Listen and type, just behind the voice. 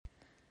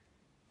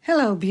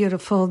Hello,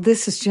 beautiful.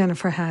 This is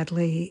Jennifer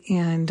Hadley,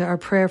 and our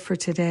prayer for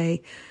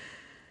today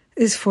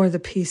is for the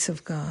peace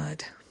of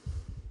God.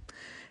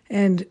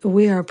 And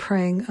we are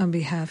praying on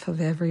behalf of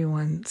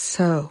everyone.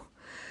 So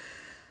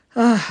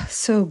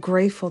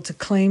grateful to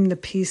claim the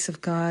peace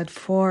of God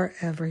for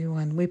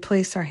everyone. We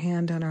place our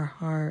hand on our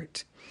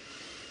heart,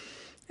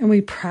 and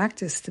we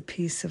practice the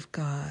peace of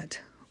God.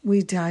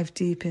 We dive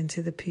deep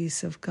into the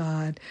peace of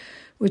God,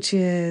 which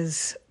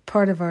is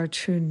part of our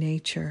true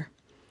nature.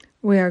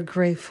 We are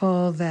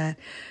grateful that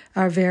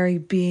our very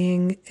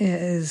being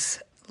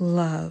is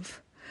love.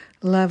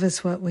 Love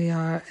is what we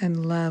are,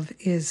 and love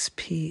is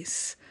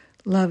peace.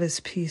 Love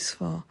is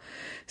peaceful.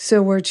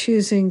 So we're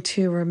choosing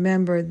to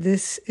remember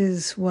this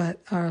is what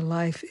our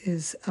life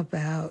is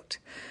about.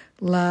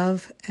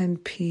 Love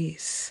and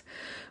peace.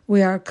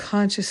 We are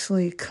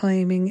consciously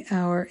claiming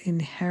our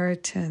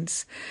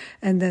inheritance,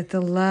 and that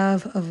the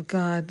love of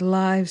God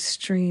live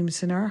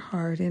streams in our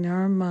heart, in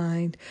our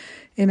mind,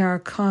 in our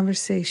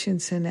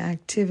conversations and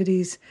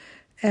activities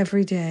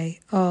every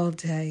day, all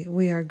day.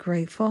 We are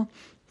grateful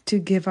to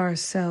give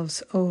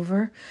ourselves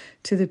over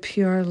to the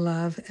pure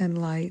love and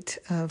light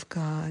of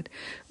God.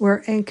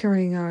 We're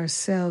anchoring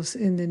ourselves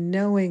in the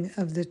knowing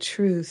of the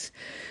truth,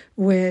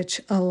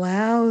 which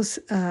allows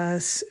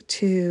us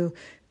to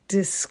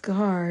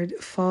discard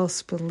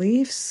false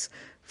beliefs,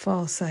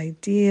 false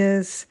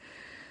ideas,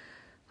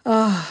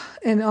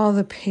 and all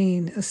the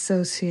pain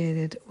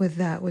associated with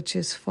that which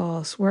is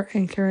false. We're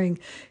anchoring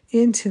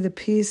into the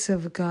peace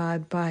of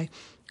God by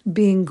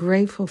being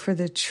grateful for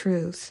the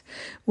truth.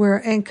 We're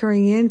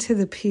anchoring into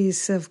the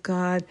peace of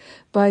God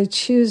by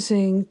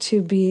choosing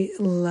to be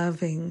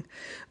loving.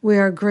 We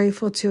are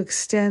grateful to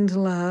extend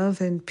love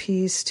and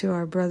peace to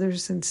our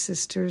brothers and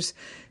sisters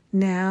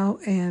now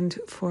and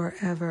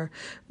forever.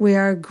 We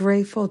are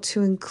grateful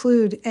to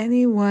include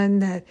anyone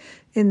that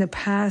in the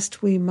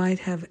past we might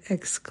have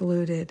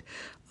excluded.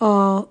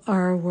 All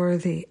are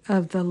worthy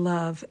of the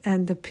love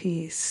and the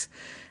peace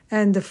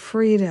and the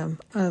freedom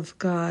of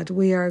God.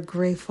 We are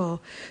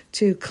grateful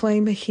to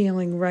claim a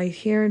healing right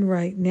here and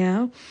right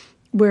now.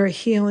 We're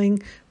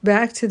healing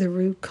back to the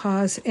root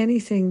cause,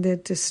 anything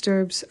that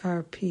disturbs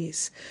our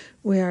peace.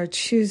 We are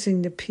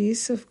choosing the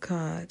peace of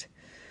God.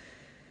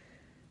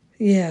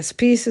 Yes,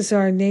 peace is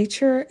our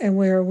nature, and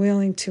we are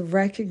willing to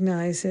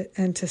recognize it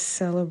and to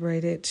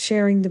celebrate it,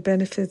 sharing the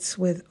benefits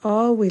with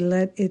all. We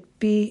let it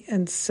be,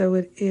 and so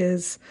it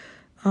is.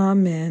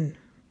 Amen.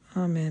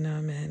 Amen.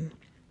 Amen.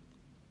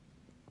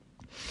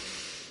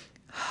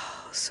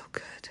 Oh, so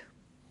good.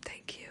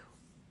 Thank you.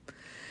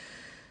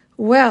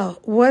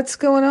 Well, what's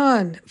going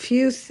on?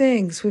 Few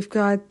things. We've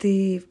got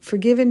the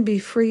Forgive and Be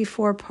Free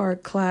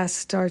 4-part class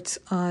starts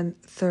on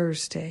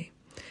Thursday.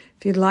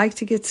 If you'd like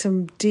to get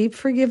some deep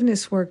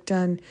forgiveness work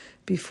done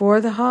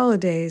before the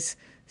holidays,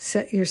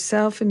 set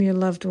yourself and your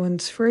loved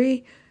ones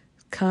free,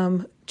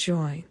 come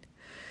join.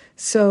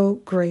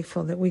 So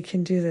grateful that we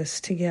can do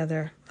this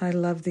together. I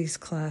love these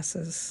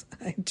classes.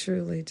 I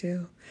truly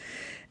do.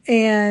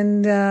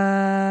 And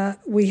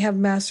we have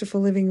Masterful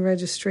Living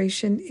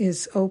registration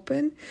is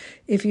open.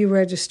 If you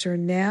register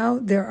now,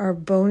 there are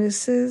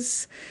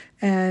bonuses,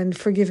 and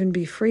Forgive and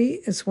Be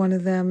Free is one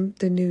of them.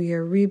 The New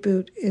Year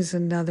Reboot is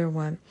another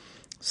one.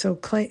 So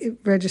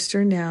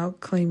register now,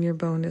 claim your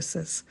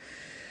bonuses.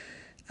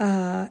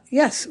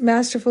 Yes,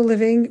 Masterful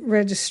Living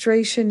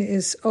registration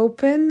is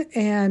open,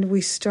 and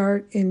we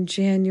start in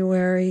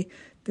January.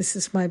 This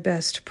is my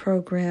best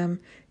program.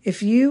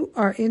 If you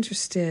are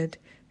interested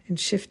in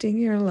shifting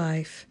your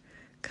life,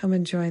 come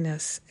and join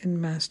us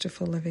in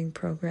Masterful Living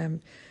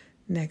program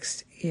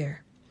next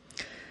year.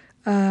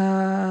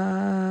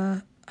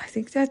 I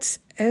think that's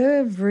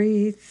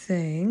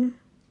everything.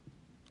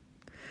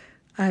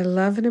 I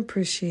love and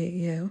appreciate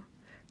you.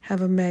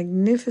 Have a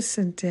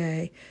magnificent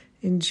day,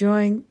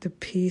 enjoying the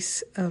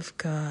peace of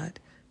God.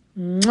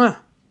 Mwah!